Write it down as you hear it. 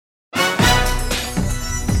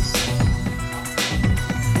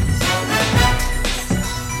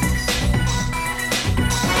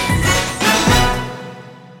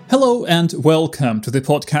Hello and welcome to the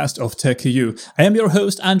podcast of TechEU. I am your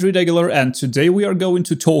host Andrew Degeler, and today we are going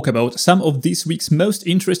to talk about some of this week's most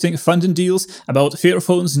interesting funding deals, about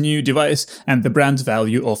Fairphone's new device and the brand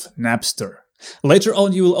value of Napster. Later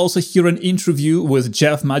on, you will also hear an interview with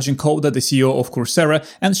Jeff Maggioncalda, the CEO of Coursera,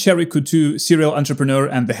 and Sherry Coutu, serial entrepreneur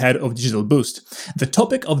and the head of Digital Boost. The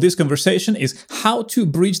topic of this conversation is how to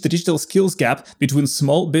bridge the digital skills gap between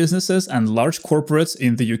small businesses and large corporates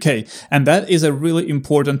in the UK. And that is a really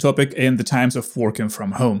important topic in the times of working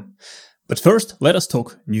from home. But first, let us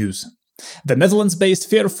talk news. The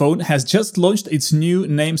Netherlands-based Fairphone has just launched its new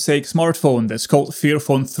namesake smartphone that's called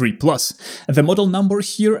Fairphone 3 Plus. The model number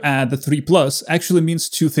here at the 3 Plus actually means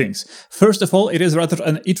two things. First of all, it is rather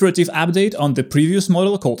an iterative update on the previous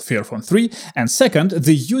model called Fairphone 3, and second,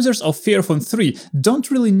 the users of Fairphone 3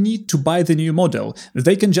 don't really need to buy the new model.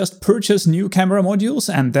 They can just purchase new camera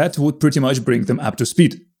modules, and that would pretty much bring them up to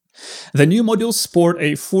speed. The new modules sport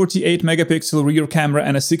a 48 megapixel rear camera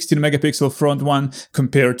and a 16 megapixel front one,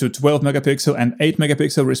 compared to 12 megapixel and 8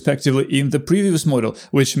 megapixel respectively in the previous model,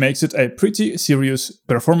 which makes it a pretty serious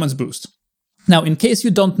performance boost. Now, in case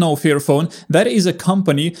you don't know Fairphone, that is a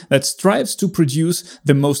company that strives to produce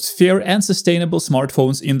the most fair and sustainable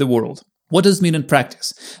smartphones in the world. What does it mean in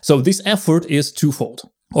practice? So this effort is twofold.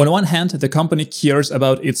 On one hand, the company cares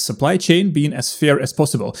about its supply chain being as fair as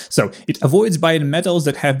possible, so it avoids buying metals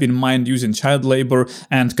that have been mined using child labor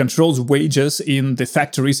and controls wages in the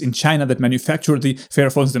factories in China that manufacture the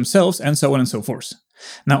Fairphones themselves, and so on and so forth.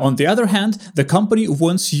 Now, on the other hand, the company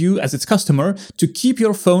wants you as its customer to keep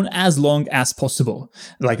your phone as long as possible.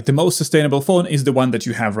 Like, the most sustainable phone is the one that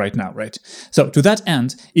you have right now, right? So to that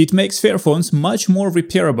end, it makes Fairphones much more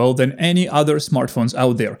repairable than any other smartphones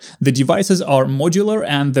out there. The devices are modular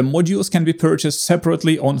and the modules can be purchased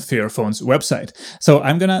separately on Fairphone's website. So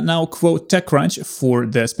I'm gonna now quote TechCrunch for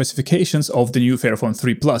the specifications of the new Fairphone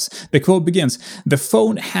 3 Plus. The quote begins, "The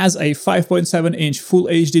phone has a 5.7-inch Full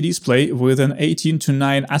HD display with an 18:9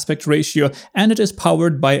 aspect ratio, and it is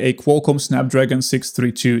powered by a Qualcomm Snapdragon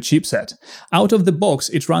 632 chipset. Out of the box,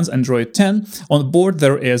 it runs Android 10. On board,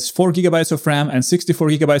 there is 4GB of RAM and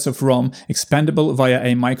 64GB of ROM, expandable via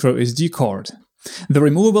a micro SD card. The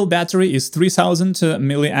removable battery is 3000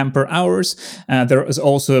 mAh. There is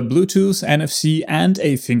also a Bluetooth, NFC, and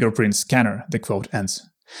a fingerprint scanner," the quote ends.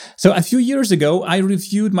 So a few years ago, I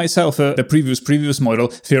reviewed myself the previous model,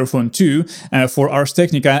 Fairphone 2, for Ars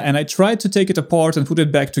Technica, and I tried to take it apart and put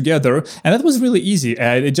it back together, and that was really easy.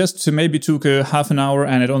 It just maybe took half an hour,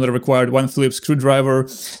 and it only required one Phillips screwdriver.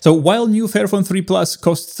 So while new Fairphone 3 Plus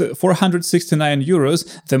costs €469,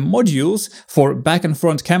 the modules for back and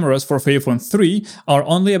front cameras for Fairphone 3 are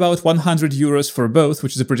only about €100 for both,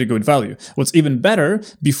 which is a pretty good value. What's even better,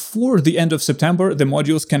 before the end of September, the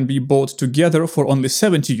modules can be bought together for only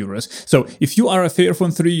 €70. So if you are a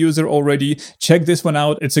Fairphone 3 user already, check this one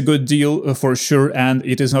out. It's a good deal for sure, and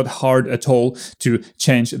it is not hard at all to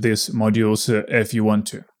change these modules if you want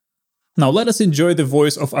to. Now let us enjoy the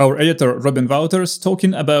voice of our editor Robin Wouters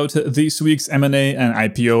talking about this week's M&A and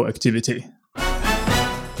IPO activity.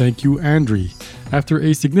 Thank you, Andrew. After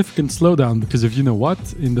a significant slowdown because of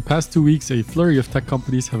you-know-what, in the past 2 weeks, a flurry of tech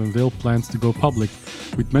companies have unveiled plans to go public,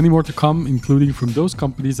 with many more to come, including from those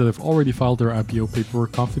companies that have already filed their IPO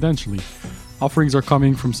paperwork confidentially. Offerings are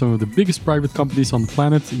coming from some of the biggest private companies on the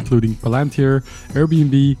planet, including Palantir,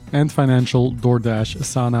 Airbnb, Ant Financial, DoorDash,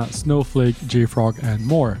 Asana, Snowflake, JFrog, and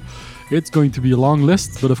more. It's going to be a long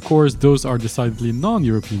list, but of course those are decidedly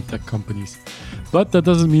non-European tech companies. But that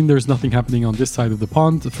doesn't mean there's nothing happening on this side of the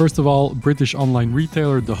pond. First of all, British online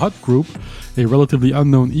retailer The Hut Group, a relatively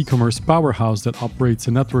unknown e-commerce powerhouse that operates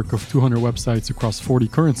a network of 200 websites across 40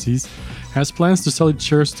 currencies, has plans to sell its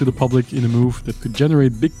shares to the public in a move that could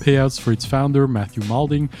generate big payouts for its founder, Matthew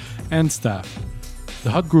Malding, and staff.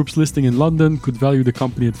 The Hut Group's listing in London could value the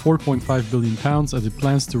company at £4.5 billion as it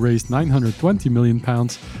plans to raise £920 million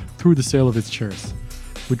through the sale of its shares,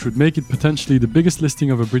 which would make it potentially the biggest listing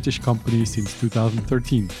of a British company since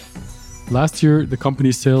 2013. Last year, the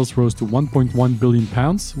company's sales rose to £1.1 billion,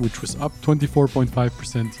 which was up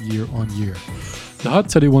 24.5% year on year. The Hut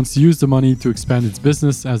said it wants to use the money to expand its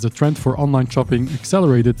business as the trend for online shopping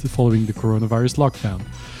accelerated following the coronavirus lockdown.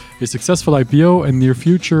 A successful IPO and near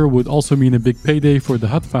future would also mean a big payday for the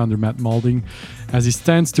Hut founder Matt Malding, as he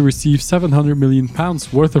stands to receive £700 million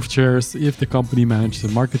worth of shares if the company manages a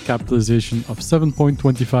market capitalization of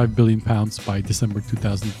 £7.25 billion by December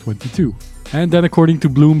 2022. And then, according to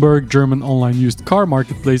Bloomberg, German online used car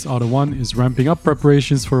marketplace Auto1 is ramping up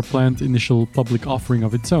preparations for a planned initial public offering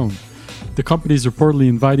of its own. The company is reportedly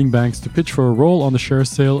inviting banks to pitch for a role on the share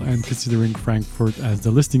sale and considering Frankfurt as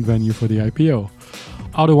the listing venue for the IPO.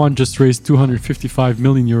 AUTO1 just raised 255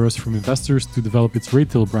 million euros from investors to develop its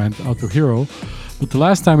retail brand Autohero, but the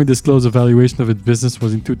last time it disclosed a valuation of its business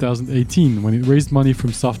was in 2018 when it raised money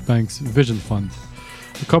from SoftBank's Vision Fund.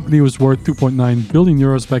 The company was worth 2.9 billion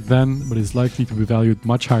euros back then, but is likely to be valued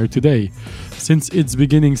much higher today. Since its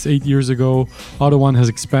beginnings 8 years ago, AUTO1 has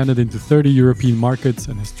expanded into 30 European markets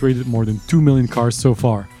and has traded more than 2 million cars so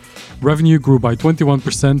far. Revenue grew by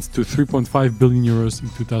 21% to 3.5 billion euros in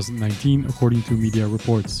 2019, according to media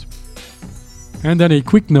reports. And then a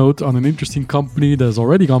quick note on an interesting company that has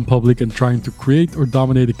already gone public and trying to create or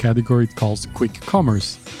dominate a category it calls quick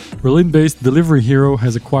commerce. Berlin-based Delivery Hero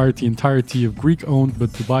has acquired the entirety of Greek-owned but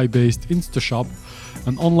Dubai-based InstaShop,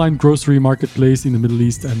 an online grocery marketplace in the Middle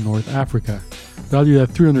East and North Africa. Valued at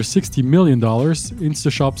 $360 million,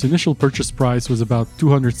 InstaShop's initial purchase price was about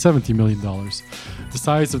 $270 million. The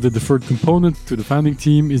size of the deferred component to the founding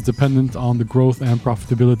team is dependent on the growth and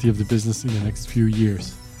profitability of the business in the next few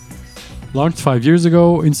years. Launched 5 years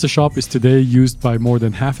ago, InstaShop is today used by more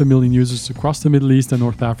than 500,000 users across the Middle East and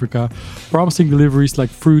North Africa, promising deliveries like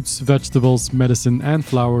fruits, vegetables, medicine, and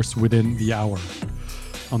flowers within the hour.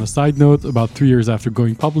 On a side note, about 3 years after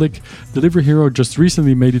going public, Delivery Hero just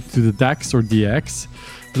recently made it to the DAX or DAX,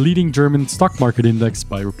 the leading German stock market index,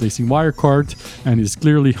 by replacing Wirecard, and is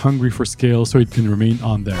clearly hungry for scale so it can remain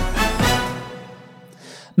on there.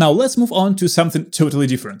 Now let's move on to something totally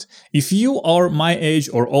different. If you are my age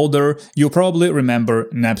or older, you probably remember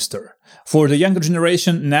Napster. For the younger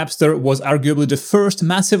generation, Napster was arguably the first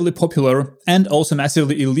massively popular and also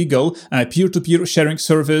massively illegal peer-to-peer sharing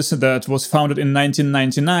service that was founded in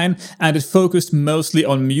 1999, and it focused mostly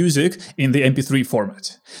on music in the MP3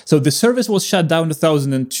 format. So the service was shut down in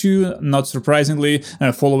 2002, not surprisingly,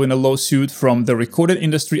 following a lawsuit from the Recording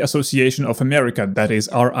Industry Association of America, that is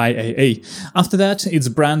RIAA. After that, its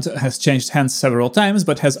brand has changed hands several times,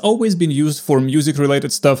 but has always been used for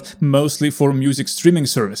music-related stuff, mostly for music streaming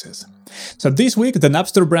services. So this week, the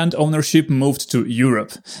Napster brand ownership moved to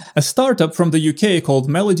Europe. A startup from the UK called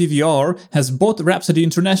Melody VR has bought Rhapsody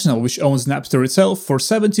International, which owns Napster itself, for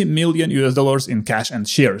 $70 million in cash and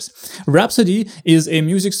shares. Rhapsody is a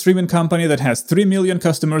music streaming company that has 3 million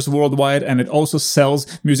customers worldwide, and it also sells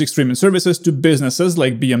music streaming services to businesses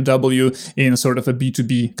like BMW in sort of a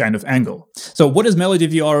B2B kind of angle. So what is Melody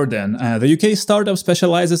VR then? The UK startup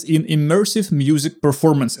specializes in immersive music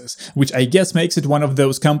performances, which I guess makes it one of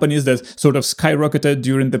those companies that sort of skyrocketed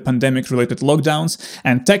during the pandemic-related lockdowns,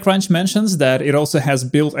 and TechCrunch mentions that it also has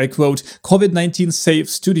built a, quote, COVID-19 safe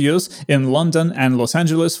studios in London and Los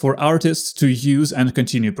Angeles for artists to use and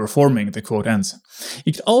continue performing, the quote ends.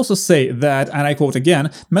 It also say that, and I quote again,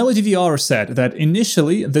 Melody VR said that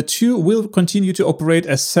initially the two will continue to operate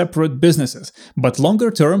as separate businesses, but longer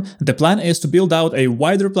term, the plan is to build out a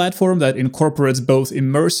wider platform that incorporates both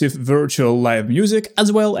immersive virtual live music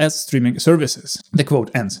as well as streaming services. The quote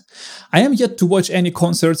ends. I am yet to watch any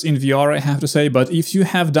concerts in VR, I have to say, but if you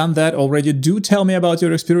have done that already, do tell me about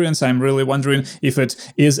your experience. I'm really wondering if it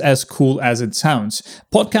is as cool as it sounds.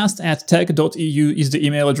 podcast@tech.eu is the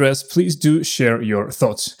email address. Please do share your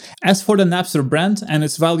thoughts. As for the Napster brand and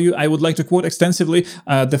its value, I would like to quote extensively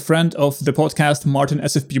the friend of the podcast, Martin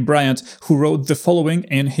SFP Bryant, who wrote the following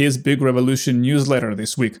in his Big Revolution newsletter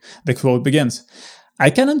this week. The quote begins, I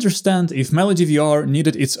can understand if Melody VR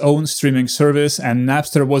needed its own streaming service and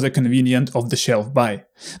Napster was a convenient off-the-shelf buy.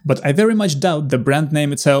 But I very much doubt the brand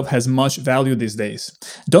name itself has much value these days.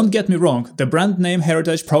 Don't get me wrong, the brand name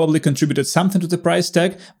heritage probably contributed something to the price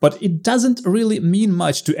tag, but it doesn't really mean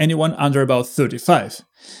much to anyone under about 35.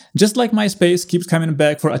 Just like MySpace keeps coming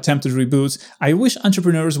back for attempted reboots, I wish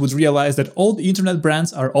entrepreneurs would realize that old internet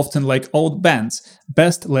brands are often like old bands,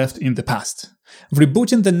 best left in the past.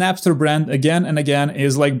 Rebooting the Napster brand again and again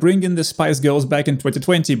is like bringing the Spice Girls back in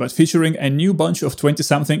 2020, but featuring a new bunch of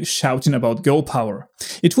 20-somethings shouting about girl power.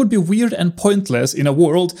 It would be weird and pointless in a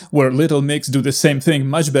world where Little Mix do the same thing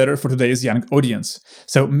much better for today's young audience.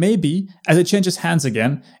 So maybe, as it changes hands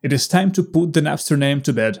again, it is time to put the Napster name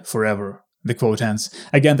to bed forever. The quote ends.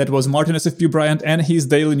 Again, that was Martin SFP Bryant and his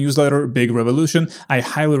daily newsletter, Big Revolution. I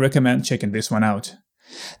highly recommend checking this one out.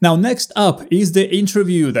 Now, next up is the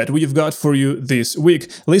interview that we've got for you this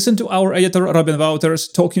week. Listen to our editor Robin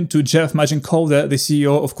Wouters talking to Jeff Maggioncalda, the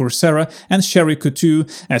CEO of Coursera, and Sherry Coutu,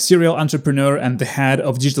 a serial entrepreneur and the head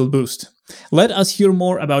of Digital Boost. Let us hear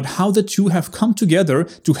more about how the two have come together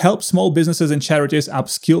to help small businesses and charities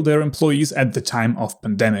upskill their employees at the time of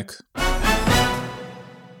pandemic.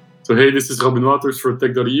 So hey, this is Robin Waters for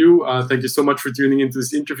Tech.eu. Thank you so much for tuning into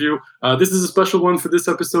this interview. This is a special one for this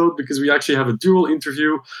episode because we actually have a dual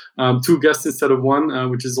interview, two guests instead of one,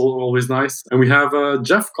 which is always nice. And we have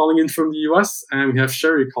Jeff calling in from the US, and we have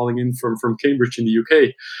Sherry calling in from Cambridge in the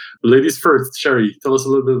UK. Ladies first, Sherry, tell us a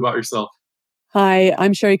little bit about yourself. Hi,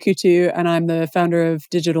 I'm Sherry Coutu, and I'm the founder of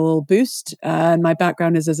Digital Boost. And my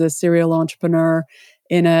background is as a serial entrepreneur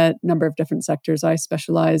in a number of different sectors. I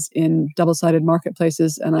specialize in double-sided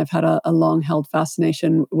marketplaces, and I've had a long-held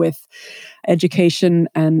fascination with education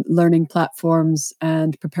and learning platforms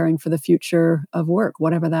and preparing for the future of work,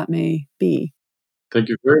 whatever that may be. Thank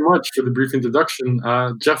you very much for the brief introduction.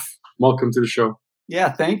 Jeff, welcome to the show.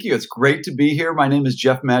 Yeah, thank you. It's great to be here. My name is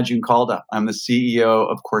Jeff Maggioncalda. I'm the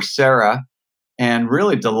CEO of Coursera, and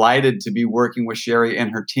really delighted to be working with Sherry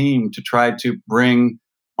and her team to try to bring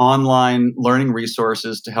online learning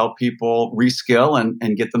resources to help people reskill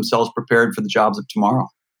and get themselves prepared for the jobs of tomorrow.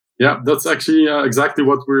 Yeah, that's actually exactly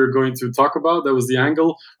what we're going to talk about. That was the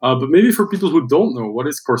angle. But maybe for people who don't know, what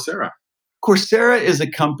is Coursera? Coursera is a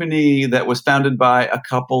company that was founded by a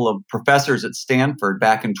couple of professors at Stanford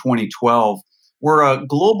back in 2012. We're a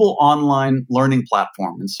global online learning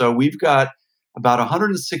platform. And so we've got about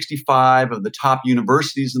 165 of the top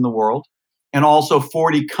universities in the world, and also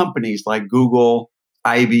 40 companies like Google,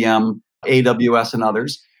 IBM, AWS, and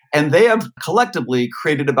others. And they have collectively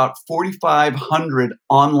created about 4,500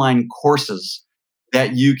 online courses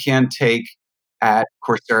that you can take at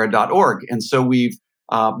Coursera.org. And so we've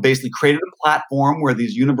basically created a platform where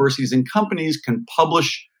these universities and companies can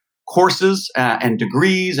publish courses and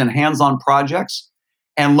degrees and hands-on projects,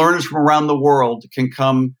 and learners from around the world can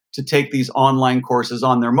come to take these online courses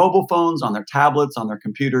on their mobile phones, on their tablets, on their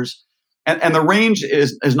computers. And the range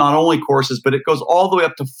is not only courses, but it goes all the way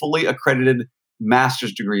up to fully accredited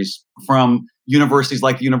master's degrees from universities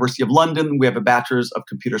like the University of London. We have a bachelor's of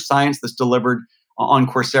computer science that's delivered on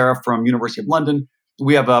Coursera from University of London.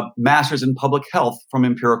 We have a master's in public health from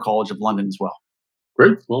Imperial College of London as well.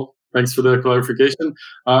 Great. Well, thanks for the clarification.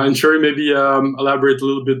 And Sherry, maybe elaborate a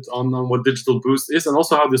little bit on what Digital Boost is and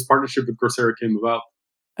also how this partnership with Coursera came about.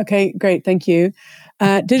 Okay, great. Thank you.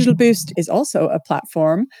 Digital Boost is also a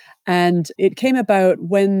platform, and it came about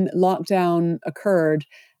when lockdown occurred.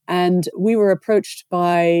 And we were approached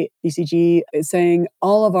by BCG saying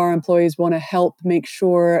all of our employees want to help make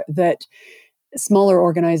sure that smaller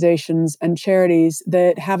organizations and charities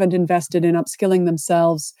that haven't invested in upskilling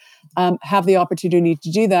themselves have the opportunity to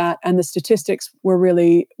do that. And the statistics were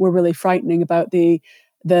really frightening about the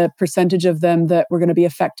percentage of them that were going to be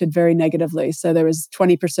affected very negatively. So there was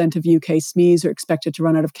 20% of UK SMEs are expected to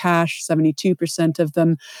run out of cash. 72% of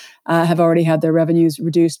them have already had their revenues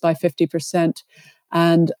reduced by 50%.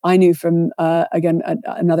 And I knew from,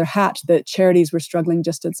 another hat that charities were struggling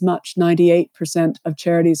just as much. 98% of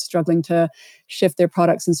charities struggling to shift their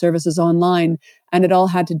products and services online. And it all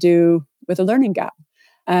had to do with a learning gap.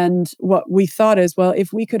 And what we thought is, well,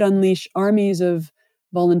 if we could unleash armies of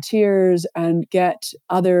volunteers and get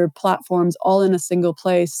other platforms all in a single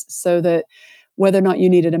place so that whether or not you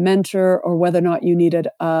needed a mentor or whether or not you needed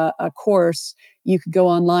a course, you could go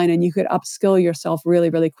online and you could upskill yourself really,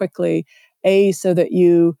 really quickly. A, so that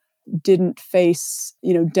you didn't face,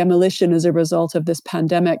 demolition as a result of this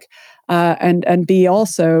pandemic, and B,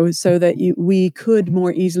 also so that we could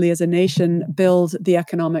more easily as a nation build the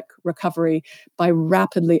economic recovery by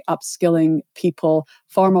rapidly upskilling people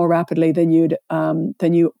far more rapidly than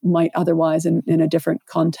you might otherwise in a different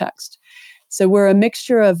context. So we're a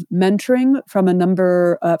mixture of mentoring from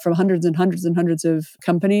from hundreds and hundreds and hundreds of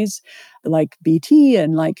companies like BT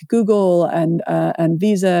and like Google and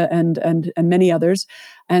Visa and many others,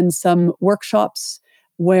 and some workshops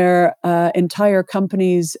where entire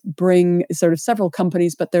companies bring several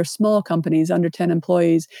companies, but they're small companies under 10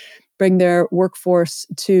 employees, bring their workforce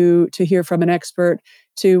to hear from an expert,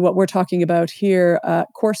 to what we're talking about here,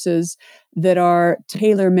 courses that are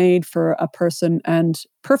tailor-made for a person and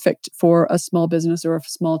perfect for a small business or a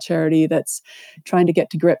small charity that's trying to get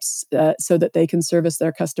to grips so that they can service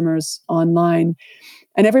their customers online.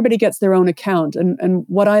 And everybody gets their own account. And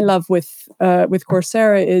what I love with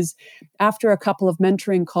Coursera is after a couple of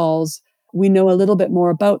mentoring calls, we know a little bit more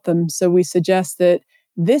about them. So we suggest that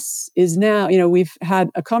this is now, we've had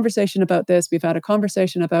a conversation about this. We've had a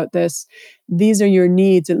conversation about this. These are your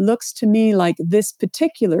needs. It looks to me like this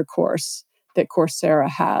particular course that Coursera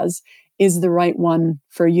has is the right one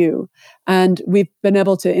for you. And we've been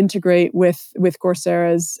able to integrate with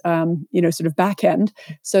Coursera's, back end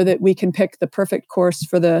so that we can pick the perfect course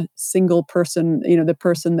for the single person, the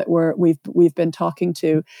person that we've been talking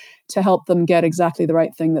to help them get exactly the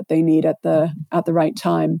right thing that they need at the right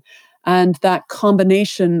time. And that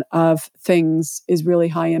combination of things is really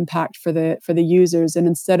high impact for the users. And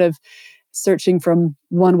instead of searching from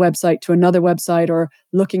one website to another website or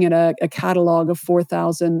looking at a catalog of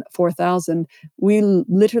 4,000, we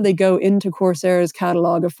literally go into Coursera's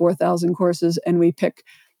catalog of 4,000 courses and we pick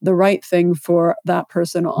the right thing for that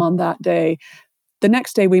person on that day. The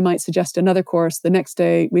next day, we might suggest another course. The next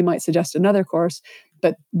day, we might suggest another course.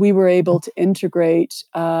 But we were able to integrate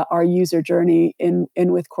our user journey in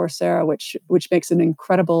with Coursera, which makes an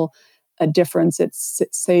incredible difference. It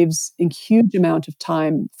saves a huge amount of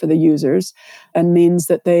time for the users and means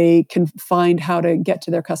that they can find how to get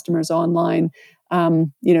to their customers online,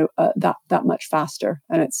 that much faster.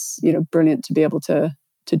 And it's brilliant to be able to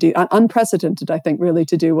do, unprecedented, I think, really,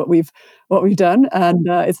 to do what we've done. And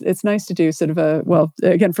it's nice to do sort of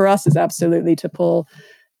again, for us, is absolutely to pull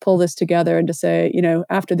this together and to say,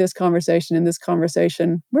 after this conversation and this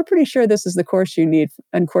conversation, we're pretty sure this is the course you need.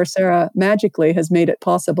 And Coursera magically has made it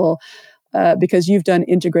possible because you've done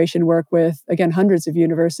integration work with, again, hundreds of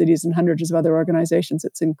universities and hundreds of other organizations.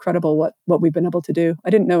 It's incredible what we've been able to do. I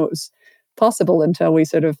didn't know it was possible until we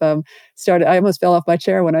sort of started. I almost fell off my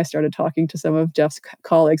chair when I started talking to some of Jeff's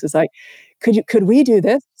colleagues. It's like, could we do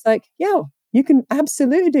this? It's like, yeah, you can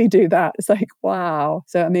absolutely do that. It's like, wow,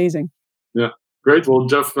 so amazing. Yeah, great. Well,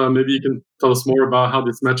 Jeff, maybe you can tell us more about how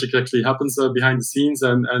this magic actually happens behind the scenes,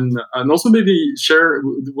 and also maybe share,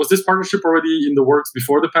 was this partnership already in the works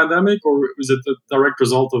before the pandemic, or is it a direct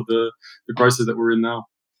result of the crisis that we're in now?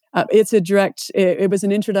 It was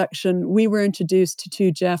an introduction. We were introduced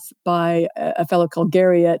to Jeff by a fellow called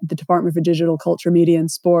Gary at the Department for Digital Culture, Media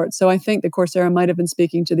and Sport. So I think that Coursera might have been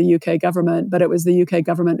speaking to the UK government, but it was the UK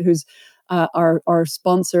government who's our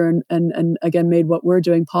sponsor and again made what we're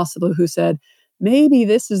doing possible, who said, maybe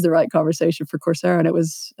this is the right conversation for Coursera. And it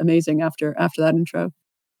was amazing after that intro.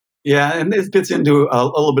 Yeah, and this fits into a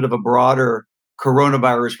little bit of a broader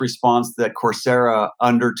coronavirus response that Coursera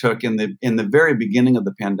undertook in the very beginning of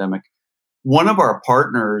the pandemic. One of our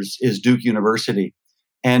partners is Duke University,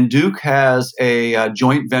 and Duke has a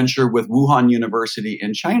joint venture with Wuhan University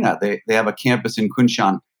in China. They have a campus in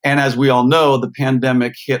Kunshan. And as we all know, the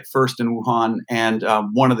pandemic hit first in Wuhan, and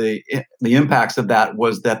one of the impacts of that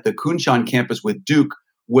was that the Kunshan campus with Duke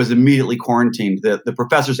was immediately quarantined, the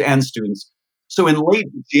professors and students. So in late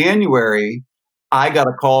January, I got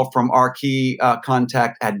a call from our key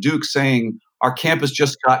contact at Duke saying, our campus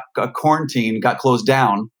just got quarantined, got closed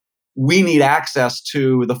down. We need access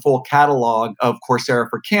to the full catalog of Coursera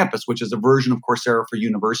for Campus, which is a version of Coursera for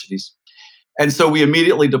universities. And so we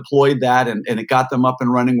immediately deployed that, and it got them up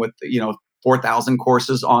and running with 4,000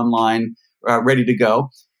 courses online, ready to go.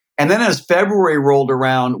 And then as February rolled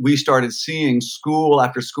around, we started seeing school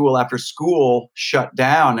after school after school shut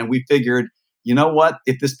down. And we figured, you know what?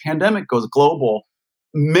 If this pandemic goes global,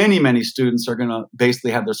 many, many students are going to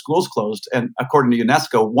basically have their schools closed. And according to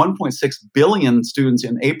UNESCO, 1.6 billion students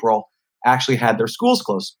in April actually had their schools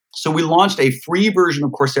closed. So we launched a free version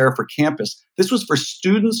of Coursera for Campus. This was for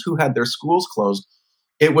students who had their schools closed.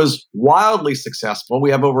 It was wildly successful.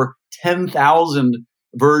 We have over 10,000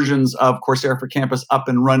 versions of Coursera for Campus up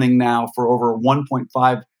and running now for over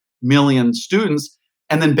 1.5 million students.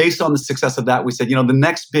 And then based on the success of that, we said, the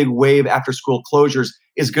next big wave after school closures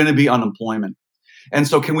is going to be unemployment. And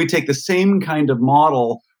so can we take the same kind of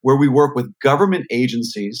model where we work with government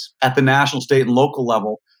agencies at the national, state, and local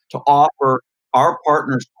level to offer our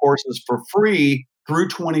partners courses for free through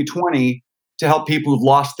 2020 to help people who've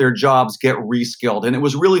lost their jobs get reskilled? And it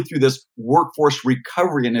was really through this workforce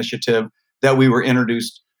recovery initiative that we were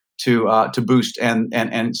introduced to Boost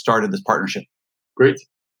and started this partnership. Great.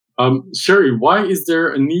 Sherry, why is there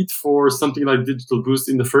a need for something like Digital Boost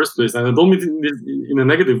in the first place? And I don't mean it in a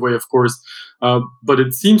negative way, of course, but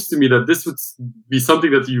it seems to me that this would be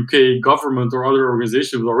something that the UK government or other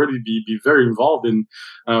organizations would already be very involved in,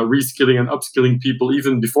 reskilling and upskilling people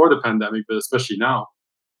even before the pandemic, but especially now.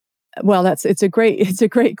 Well, it's a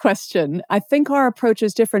great question. I think our approach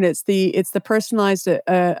is different. It's the personalized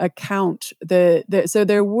account. So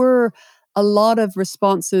there were a lot of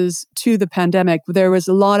responses to the pandemic. There was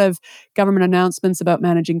a lot of government announcements about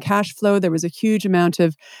managing cash flow. There was a huge amount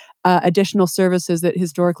of additional services that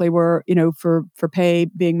historically were, for pay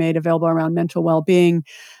being made available around mental well-being.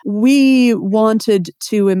 We wanted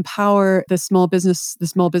to empower the small business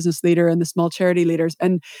leader and the small charity leaders.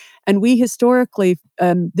 And we historically,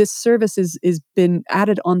 this service is been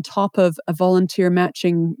added on top of a volunteer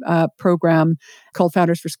matching program called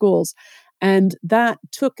Founders for Schools. And that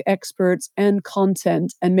took experts and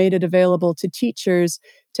content and made it available to teachers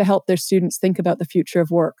to help their students think about the future of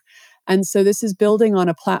work. And so this is building on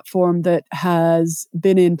a platform that has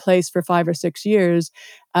been in place for 5 or 6 years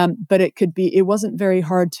but it wasn't very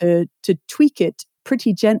hard to tweak it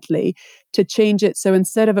pretty gently to change it. So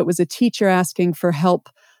instead of it was a teacher asking for help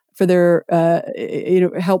for their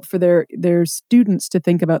help for their students to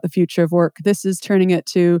think about the future of work, this is turning it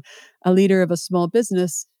to a leader of a small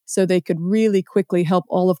business so they could really quickly help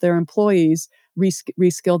all of their employees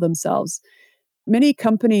reskill themselves. Many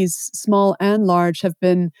companies, small and large, have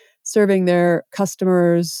been serving their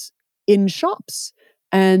customers in shops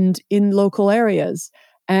and in local areas,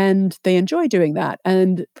 and they enjoy doing that.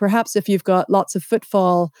 And perhaps if you've got lots of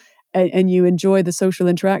footfall and you enjoy the social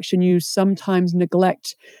interaction, you sometimes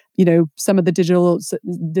neglect, some of the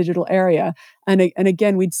digital area. And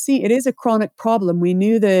again, we'd see it is a chronic problem. We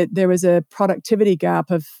knew that there was a productivity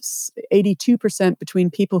gap of 82%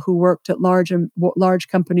 between people who worked at large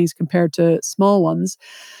companies compared to small ones.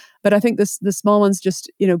 But I think the small ones just,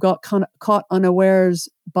 got caught unawares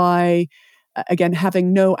by, again,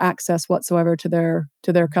 having no access whatsoever to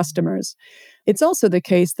their customers. It's also the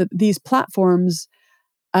case that these platforms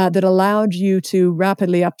that allowed you to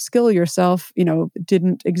rapidly upskill yourself,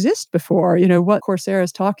 didn't exist before. What Coursera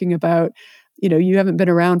is talking about, you haven't been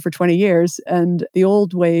around for 20 years, and the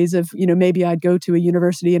old ways of, maybe I'd go to a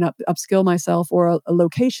university and upskill myself, or a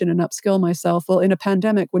location and upskill myself. Well, in a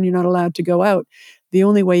pandemic, when you're not allowed to go out, the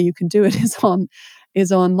only way you can do it is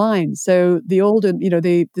online. So the old,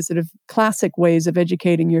 the sort of classic ways of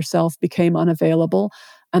educating yourself became unavailable,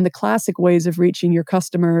 and the classic ways of reaching your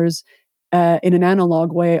customers in an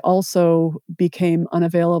analog way also became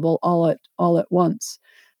unavailable all at once.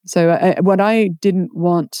 So what I didn't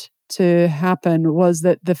want to happen was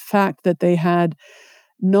that the fact that they had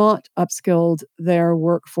not upskilled their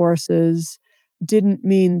workforces didn't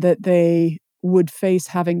mean that they would face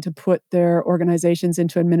having to put their organizations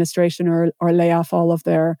into administration or lay off all of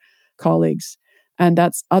their colleagues. And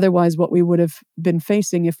that's otherwise what we would have been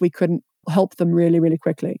facing if we couldn't help them really, really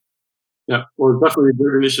quickly. Yeah, well, definitely a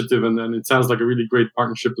good initiative, and it sounds like a really great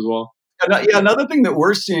partnership as well. Yeah, another thing that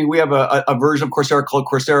we're seeing, we have a version of Coursera called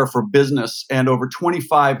Coursera for Business, and over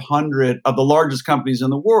 2,500 of the largest companies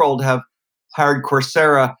in the world have hired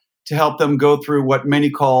Coursera to help them go through what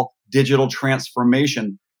many call digital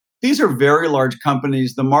transformation. These are very large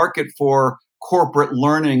companies. The market for corporate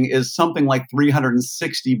learning is something like $360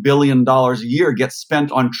 billion a year gets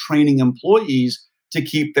spent on training employees to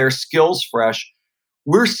keep their skills fresh.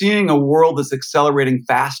 We're seeing a world that's accelerating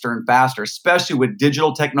faster and faster, especially with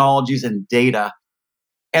digital technologies and data.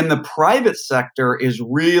 And the private sector is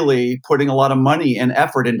really putting a lot of money and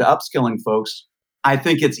effort into upskilling folks. I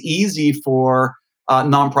think it's easy for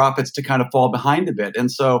nonprofits to kind of fall behind a bit.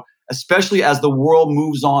 And so, especially as the world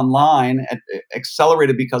moves online,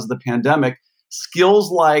 accelerated because of the pandemic, skills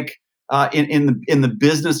like in the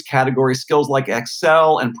business category, skills like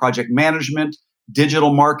Excel and project management,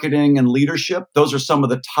 digital marketing and leadership. Those are some of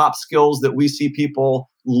the top skills that we see people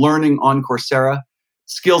learning on Coursera.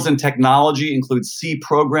 Skills in technology include C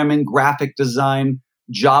programming, graphic design,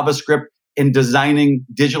 JavaScript, and designing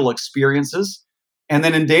digital experiences. And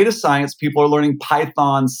then in data science, people are learning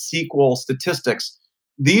Python, SQL, statistics.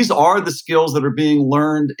 These are the skills that are being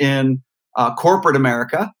learned in corporate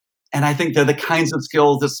America. And I think they're the kinds of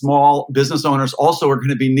skills that small business owners also are going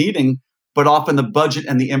to be needing, but often the budget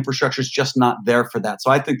and the infrastructure is just not there for that. So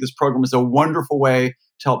I think this program is a wonderful way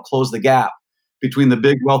to help close the gap between the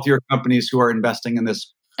big, wealthier companies who are investing in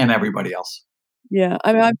this and everybody else. Yeah,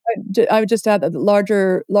 I mean, I would just add that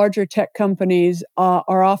larger tech companies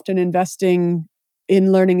are often investing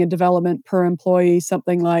in learning and development per employee,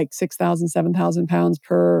 something like £6,000, £7,000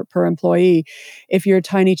 per employee. If you're a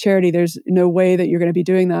tiny charity, there's no way that you're going to be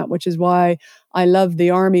doing that, which is why I love the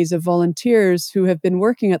armies of volunteers who have been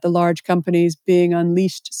working at the large companies being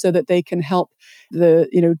unleashed so that they can help the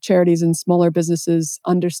charities and smaller businesses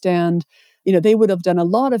understand. They would have done a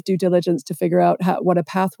lot of due diligence to figure out what a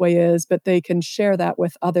pathway is, but they can share that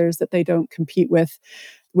with others that they don't compete with,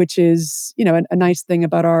 which is, a nice thing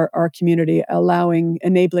about our community,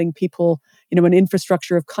 enabling people, an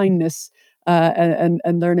infrastructure of kindness and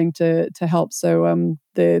learning to help. So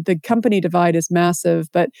the company divide is massive,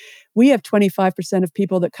 but we have 25% of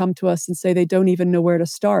people that come to us and say they don't even know where to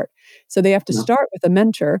start. So they have to start with a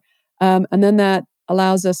mentor, and then that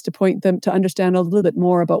allows us to point them to understand a little bit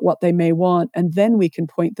more about what they may want, and then we can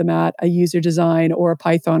point them at a user design or a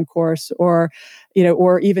Python course, or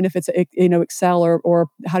even if it's Excel or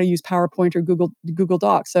how to use PowerPoint or Google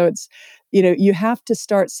Docs. So it's you have to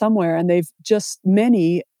start somewhere, and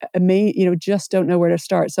many just don't know where to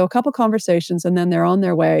start. So a couple conversations, and then they're on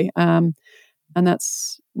their way, and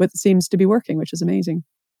that's what seems to be working, which is amazing.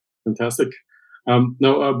 Fantastic.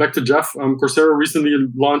 Now, back to Jeff. Coursera recently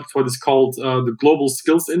launched what is called the Global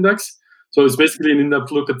Skills Index. So it's basically an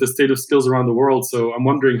in-depth look at the state of skills around the world. So I'm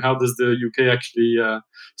wondering, how does the UK actually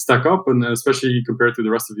stack up, and especially compared to the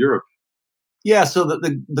rest of Europe? Yeah, so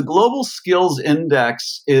the Global Skills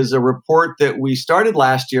Index is a report that we started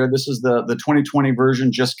last year. This is the 2020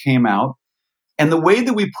 version, just came out. And the way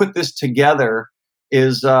that we put this together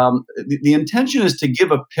is the intention is to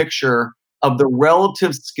give a picture of the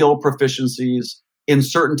relative skill proficiencies in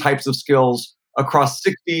certain types of skills across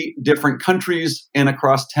 60 different countries and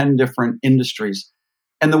across 10 different industries.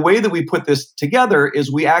 And the way that we put this together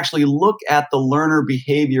is we actually look at the learner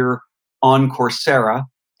behavior on Coursera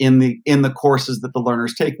in the courses that the learner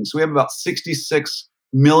is taking. So we have about 66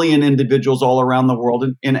 million individuals all around the world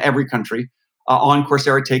in every country on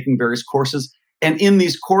Coursera taking various courses. And in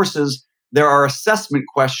these courses, there are assessment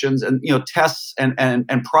questions and tests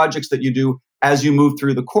and projects that you do as you move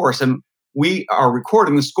through the course. And we are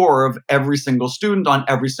recording the score of every single student on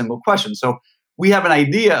every single question. So we have an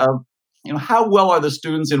idea of how well are the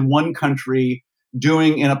students in one country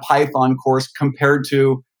doing in a Python course compared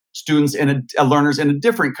to students in learners in a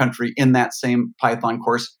different country in that same Python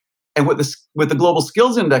course. And what the Global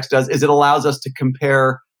Skills Index does is it allows us to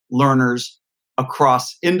compare learners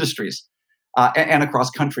across industries and across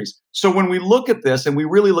countries. So when we look at this, and we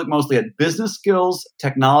really look mostly at business skills,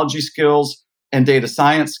 technology skills, and data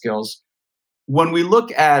science skills, when we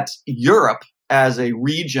look at Europe as a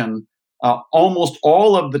region, almost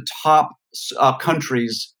all of the top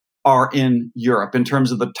countries are in Europe in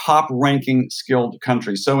terms of the top ranking skilled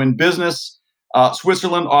countries. So in business,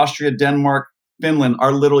 Switzerland, Austria, Denmark, Finland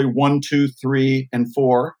are literally 1, 2, 3, and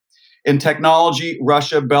 4. In technology,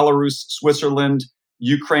 Russia, Belarus, Switzerland,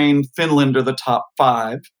 Ukraine, Finland are the top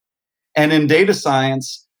 5. And in data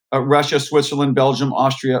science, Russia, Switzerland, Belgium,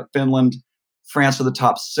 Austria, Finland, France are the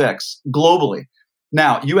top 6 globally.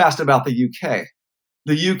 Now, you asked about the UK.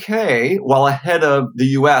 The UK, while ahead of the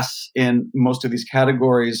US in most of these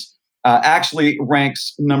categories, actually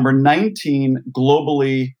ranks number 19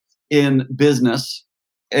 globally in business.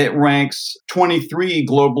 It ranks 23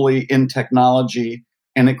 globally in technology,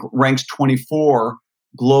 and it ranks 24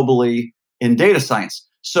 globally in data science.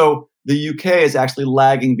 So the UK is actually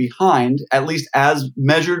lagging behind, at least as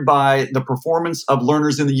measured by the performance of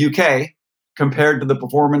learners in the UK compared to the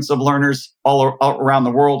performance of learners all around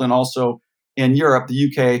the world and also in Europe.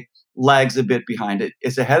 The UK lags a bit behind it.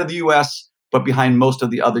 It's ahead of the US, but behind most of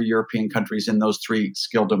the other European countries in those 3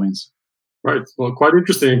 skill domains. Right. Well, quite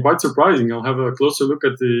interesting and quite surprising. I'll have a closer look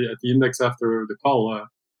at the index after the call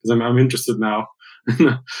because I'm interested now.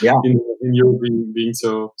 Yeah. in Europe being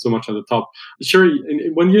so much at the top. Sherry,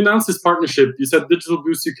 when you announced this partnership, you said Digital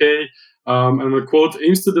Boost UK, and I'm going to quote,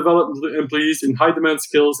 aims to develop employees in high demand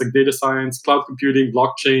skills like data science, cloud computing,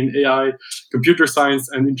 blockchain, AI, computer science,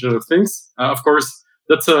 and Internet of Things. Of course,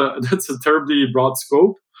 that's a terribly broad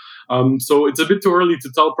scope. So it's a bit too early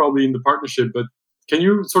to tell probably in the partnership, but can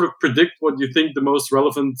you sort of predict what you think the most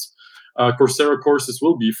relevant Coursera courses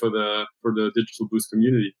will be for the Digital Boost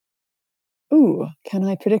community? Ooh, can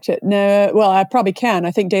I predict it? No, well, I probably can.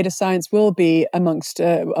 I think data science will be amongst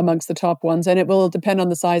the top ones, and it will depend on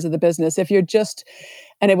the size of the business. If you're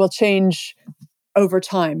and it will change over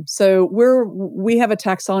time. So we have a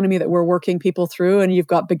taxonomy that we're working people through, and you've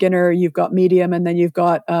got beginner, you've got medium, and then you've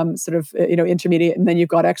got intermediate, and then you've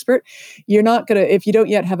got expert. You're not gonna, if you don't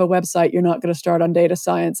yet have a website, you're not going to start on data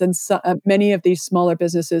science. And many of these smaller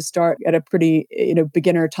businesses start at a pretty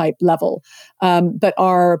beginner type level, but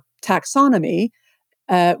our taxonomy,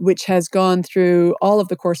 which has gone through all of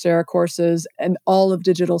the Coursera courses and all of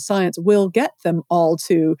digital science, will get them all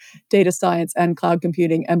to data science and cloud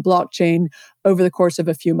computing and blockchain over the course of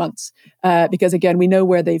a few months. Because again, we know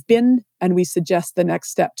where they've been and we suggest the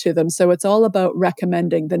next step to them. So it's all about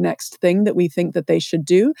recommending the next thing that we think that they should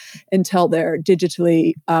do until they're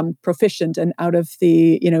digitally proficient and out of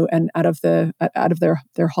the, and out of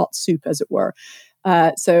their hot soup, as it were.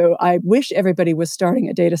 So I wish everybody was starting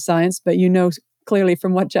at data science, but clearly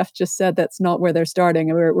from what Jeff just said, that's not where they're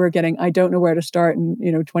starting. We're getting, I don't know where to start, and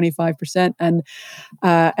 25%, and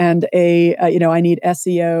I need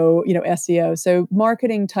SEO. So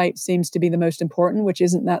marketing type seems to be the most important, which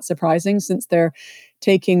isn't that surprising since they're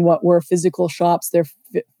taking what were physical shops,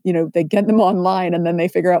 they get them online and then they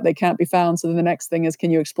figure out they can't be found. So then the next thing is,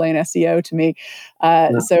 can you explain SEO to me?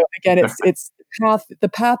 So again, it's the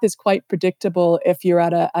path is quite predictable if you're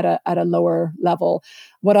at a lower level.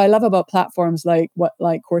 What I love about platforms like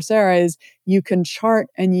Coursera is you can chart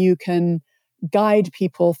and you can guide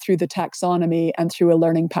people through the taxonomy and through a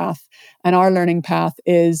learning path. And our learning path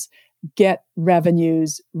is get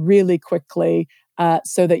revenues really quickly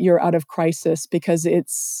so that you're out of crisis, because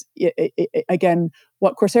again,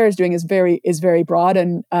 what Coursera is doing is very broad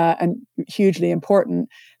and hugely important,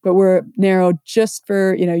 but we're narrowed just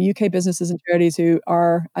for UK businesses and charities who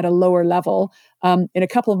are at a lower level. In a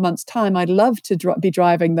couple of months' time, I'd love to be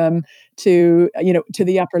driving them to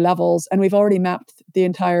the upper levels, and we've already mapped the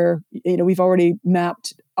entire. We've already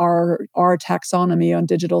mapped our taxonomy on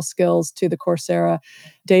digital skills to the Coursera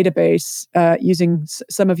database using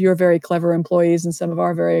some of your very clever employees and some of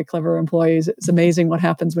our very clever employees. It's amazing what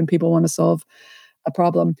happens when people want to solve a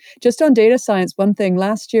problem. Just on data science, one thing,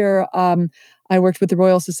 last year, I worked with the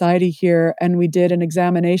Royal Society here, and we did an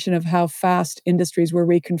examination of how fast industries were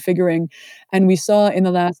reconfiguring. And we saw in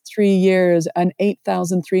the last 3 years an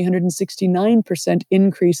 8,369%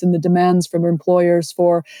 increase in the demands from employers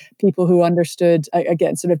for people who understood,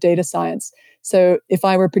 again, sort of data science. So if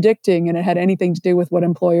I were predicting and it had anything to do with what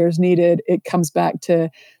employers needed, it comes back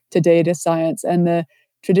to data science. And the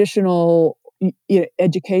traditional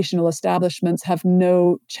educational establishments have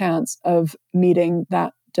no chance of meeting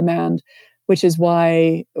that demand, which is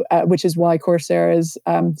why Coursera is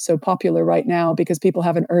so popular right now, because people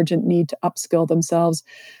have an urgent need to upskill themselves,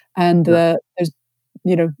 and there's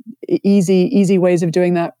easy ways of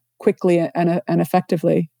doing that quickly and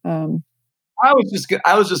effectively. I was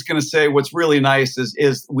just going to say, what's really nice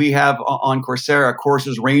is we have on Coursera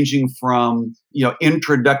courses ranging from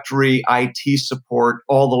introductory IT support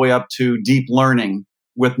all the way up to deep learning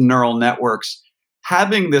with neural networks.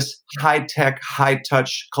 Having this high-tech,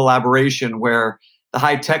 high-touch collaboration where the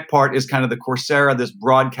high-tech part is kind of the Coursera, this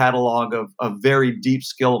broad catalog of very deep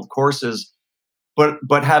skilled courses,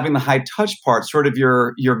 but having the high-touch part, sort of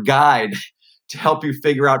your guide to help you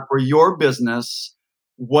figure out for your business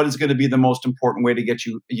what is going to be the most important way to get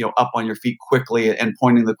you up on your feet quickly, and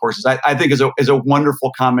pointing the courses, I think is a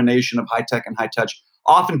wonderful combination of high-tech and high-touch.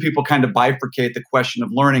 Often people kind of bifurcate the question of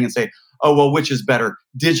learning and say, oh, well, which is better,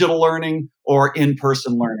 digital learning or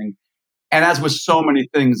in-person learning? And as with so many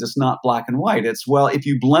things, it's not black and white. It's, well, if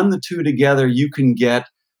you blend the two together, you can get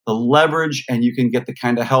the leverage and you can get the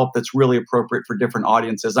kind of help that's really appropriate for different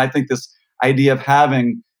audiences. I think this idea of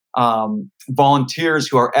having volunteers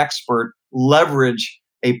who are expert leverage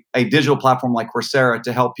a digital platform like Coursera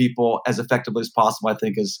to help people as effectively as possible, I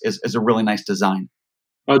think is a really nice design.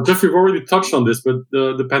 Jeff, we've already touched on this, but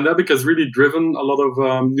the pandemic has really driven a lot of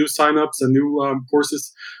new signups and new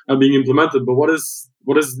courses being implemented. But what has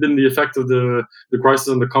been the effect of the crisis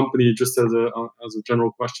on the company, just as a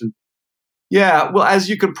general question? Yeah, well, as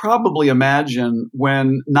you could probably imagine,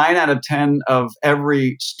 when 9 out of 10 of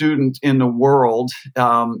every student in the world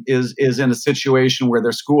is in a situation where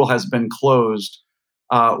their school has been closed,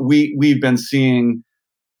 we've been seeing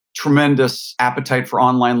tremendous appetite for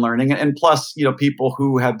online learning, and plus, people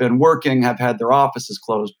who have been working have had their offices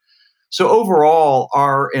closed. So overall,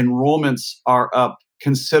 our enrollments are up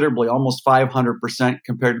considerably, almost 500%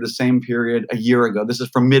 compared to the same period a year ago. This is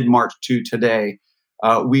from mid-March to today.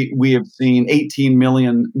 We have seen 18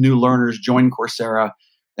 million new learners join Coursera,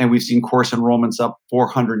 and we've seen course enrollments up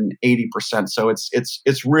 480%. So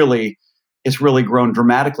it's really grown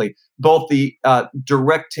dramatically. Both the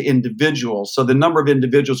direct to individuals, so the number of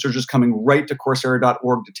individuals who are just coming right to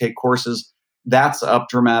Coursera.org to take courses, that's up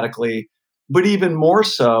dramatically. But even more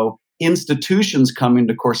so, institutions coming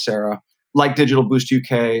to Coursera, like Digital Boost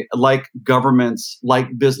UK, like governments, like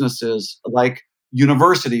businesses, like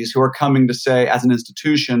universities, who are coming to say, as an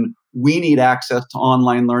institution, we need access to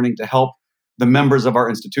online learning to help the members of our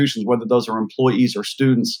institutions, whether those are employees or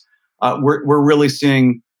students. We're really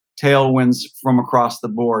seeing tailwinds from across the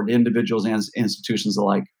board, individuals and institutions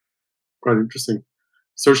alike. Quite interesting.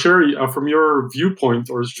 So Sherry, from your viewpoint,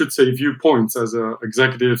 or I should say viewpoints as an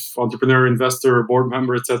executive, entrepreneur, investor, board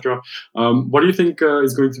member, etc., what do you think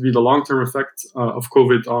is going to be the long-term effect of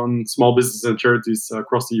COVID on small businesses and charities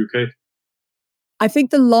across the UK? I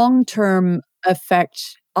think the long-term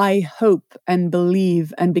effect, I hope and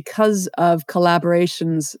believe, and because of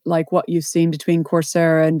collaborations like what you've seen between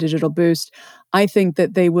Coursera and Digital Boost, I think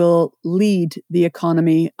that they will lead the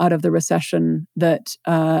economy out of the recession that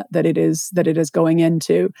it is going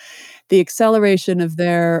into. The acceleration of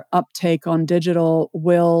their uptake on digital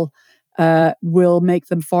will make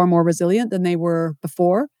them far more resilient than they were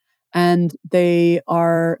before. And they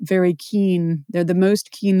are very keen. They're the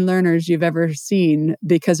most keen learners you've ever seen,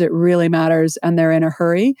 because it really matters, and they're in a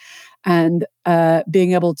hurry. And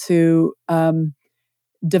being able to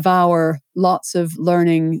devour lots of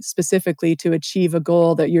learning specifically to achieve a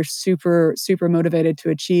goal that you're super, super motivated to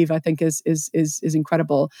achieve, I think is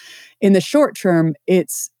incredible. In the short term,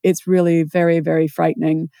 it's really very, very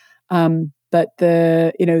frightening. But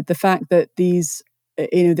the fact that these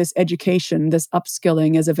this education, this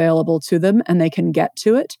upskilling is available to them, and they can get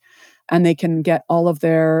to it, and they can get all of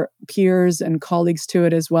their peers and colleagues to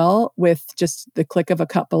it as well with just the click of a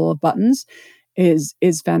couple of buttons is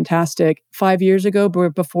fantastic. 5 years ago,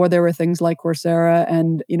 before there were things like Coursera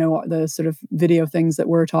and the sort of video things that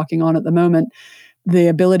we're talking on at the moment, the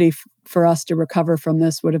ability for us to recover from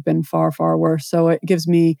this would have been far, far worse. So it gives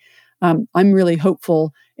me, I'm really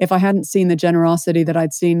hopeful. If I hadn't seen the generosity that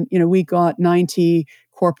I'd seen, we got 90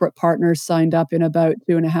 corporate partners signed up in about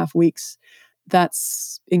 2.5 weeks.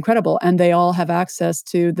 That's incredible. And they all have access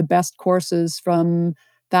to the best courses from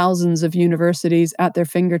thousands of universities at their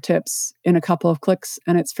fingertips in a couple of clicks,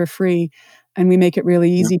 and it's for free. And we make it really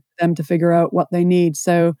easy for them to figure out what they need.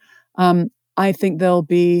 So I think there'll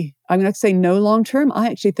be, I'm going to say no long-term. I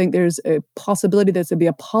actually think there's a possibility that there'll be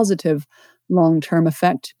a positive long-term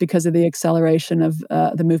effect because of the acceleration of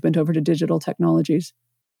the movement over to digital technologies.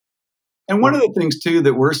 And one of the things too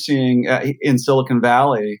that we're seeing in Silicon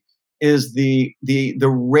Valley is the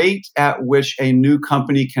rate at which a new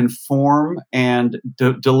company can form and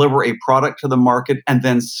deliver a product to the market and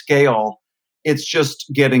then scale. It's just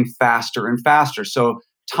getting faster and faster. So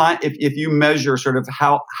time, if you measure sort of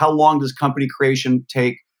how long does company creation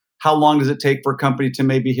take, how long does it take for a company to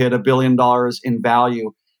maybe hit $1 billion in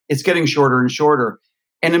value? It's getting shorter and shorter.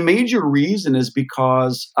 And a major reason is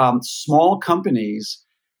because small companies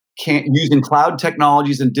can't, using cloud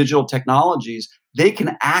technologies and digital technologies, they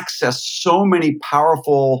can access so many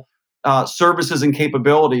powerful services and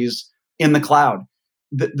capabilities in the cloud.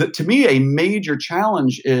 To me, a major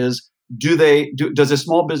challenge is, does a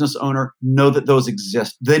small business owner know that those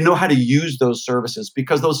exist? They know how to use those services,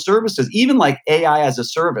 because those services, even like AI as a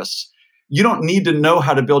service, you don't need to know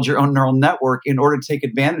how to build your own neural network in order to take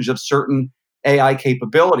advantage of certain AI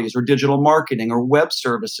capabilities or digital marketing or web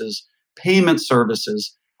services, payment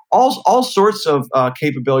services. All sorts of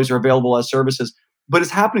capabilities are available as services, but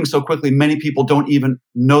it's happening so quickly, many people don't even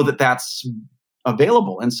know that that's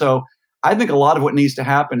available. And so I think a lot of what needs to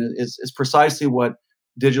happen is precisely what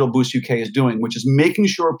Digital Boost UK is doing, which is making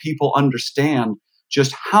sure people understand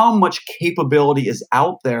just how much capability is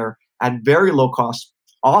out there at very low cost,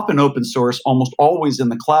 often open source, almost always in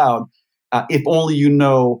the cloud, if only you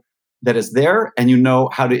know that it's there and you know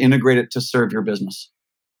how to integrate it to serve your business.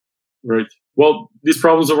 Right. Well, these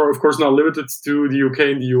problems are, of course, not limited to the UK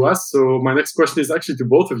and the US. So my next question is actually to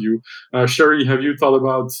both of you. Sherry, have you thought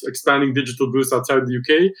about expanding Digital Boost outside the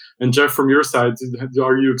UK? And Jeff, from your side,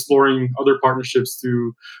 are you exploring other partnerships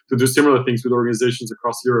to do similar things with organizations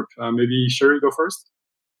across Europe? Maybe Sherry, go first.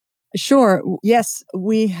 Sure. Yes,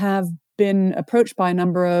 we have been approached by a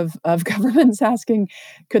number of governments asking,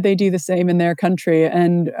 could they do the same in their country?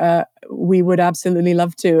 And we would absolutely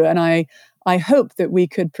love to. And I hope that we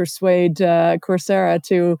could persuade Coursera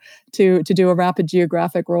to do a rapid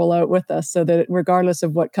geographic rollout with us, so that regardless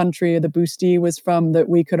of what country the boostee was from, that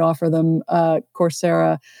we could offer them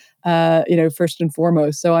Coursera, first and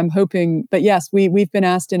foremost. So I'm hoping, but yes, we've been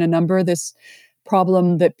asked in a number, this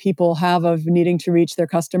problem that people have of needing to reach their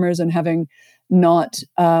customers and having not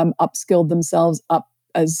upskilled themselves up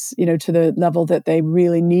as to the level that they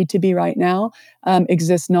really need to be right now,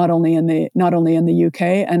 exists not only in the UK,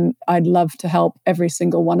 and I'd love to help every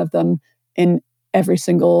single one of them in every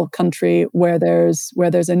single country where there's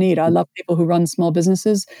a need. I love people who run small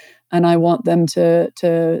businesses, and I want them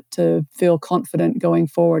to feel confident going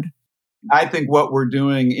forward. I think what we're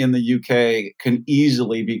doing in the UK can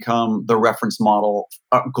easily become the reference model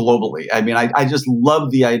globally. I mean, I just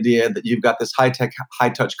love the idea that you've got this high-tech,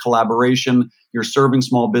 high-touch collaboration. You're serving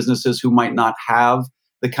small businesses who might not have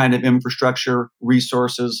the kind of infrastructure,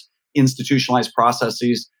 resources, institutionalized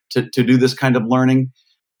processes to do this kind of learning.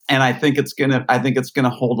 And I think it's gonna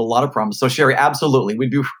hold a lot of promise. So Sherry, absolutely,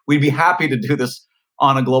 we'd be happy to do this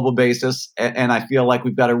on a global basis. And I feel like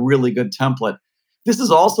we've got a really good template. This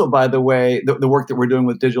is also, by the way, the work that we're doing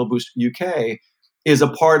with Digital Boost UK is a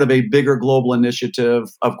part of a bigger global initiative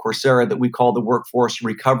of Coursera that we call the Workforce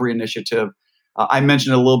Recovery Initiative. I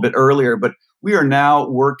mentioned it a little bit earlier, but we are now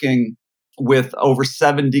working with over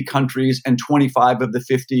 70 countries and 25 of the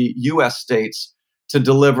 50 US states to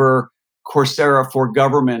deliver Coursera for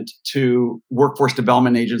government to workforce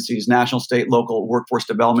development agencies, national, state, local workforce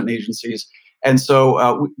development agencies. And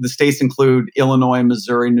so the states include Illinois,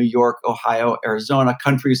 Missouri, New York, Ohio, Arizona.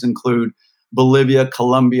 Countries include Bolivia,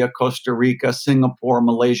 Colombia, Costa Rica, Singapore,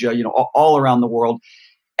 Malaysia, all around the world.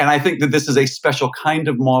 And I think that this is a special kind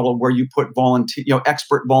of model where you put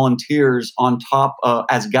expert volunteers on top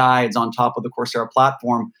as guides on top of the Coursera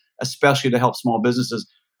platform, especially to help small businesses.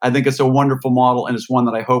 I think it's a wonderful model, and it's one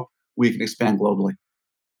that I hope we can expand globally.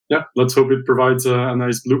 Yeah, let's hope it provides a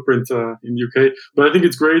nice blueprint in the UK. But I think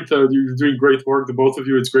it's great. You're doing great work, the both of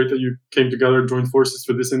you. It's great that you came together, joined forces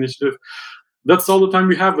for this initiative. That's all the time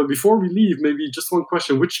we have. But before we leave, maybe just one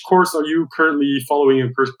question. Which course are you currently following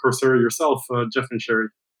in Coursera yourself, Jeff and Sherry?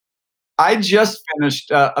 I just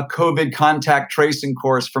finished a COVID contact tracing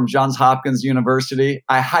course from Johns Hopkins University.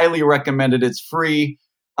 I highly recommend it. It's free.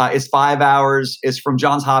 It's 5 hours. It's from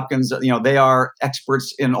Johns Hopkins. They are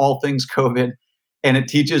experts in all things COVID. And it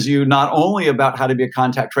teaches you not only about how to be a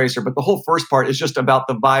contact tracer, but the whole first part is just about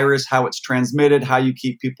the virus, how it's transmitted, how you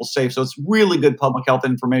keep people safe. So it's really good public health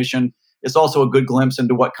information. It's also a good glimpse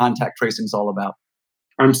into what contact tracing is all about.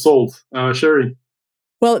 I'm sold. Sherry?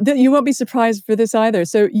 Well, you won't be surprised for this either.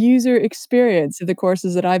 So user experience are the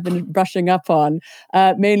courses that I've been brushing up on,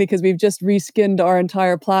 mainly because we've just reskinned our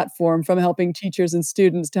entire platform from helping teachers and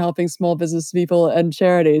students to helping small business people and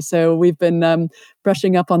charities. So we've been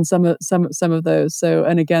brushing up on some of those. So,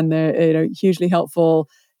 and again, they're hugely helpful.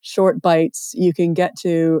 Short bites, you can get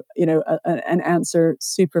to an answer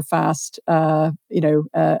super fast, on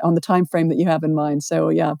the time frame that you have in mind. So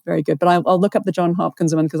yeah, very good. But I'll look up the Johns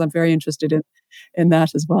Hopkins one because I'm very interested in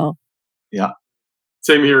that as well. Yeah,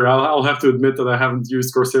 same here. I'll have to admit that I haven't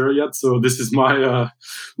used Coursera yet, so this is my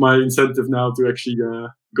my incentive now to actually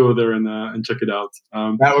go there and check it out.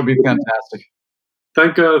 That would be fantastic.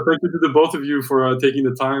 Thank you to the both of you for taking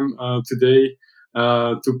the time today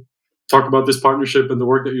to talk about this partnership and the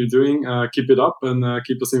work that you're doing. Keep it up and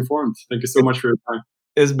keep us informed. Thank you so much for your time.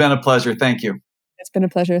 It's been a pleasure. Thank you. It's been a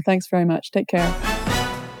pleasure. Thanks very much. Take care.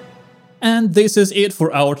 And this is it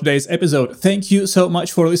for our today's episode. Thank you so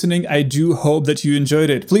much for listening. I do hope that you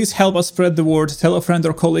enjoyed it. Please help us spread the word, tell a friend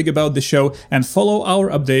or colleague about the show, and follow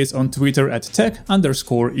our updates on Twitter at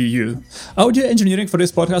tech_EU. Audio engineering for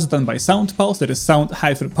this podcast is done by SoundPulse, that is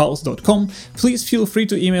sound-pulse.com. Please feel free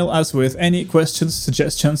to email us with any questions,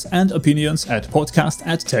 suggestions, and opinions at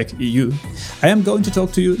podcast@techeu. I am going to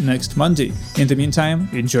talk to you next Monday. In the meantime,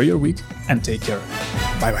 enjoy your week and take care.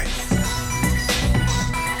 Bye-bye.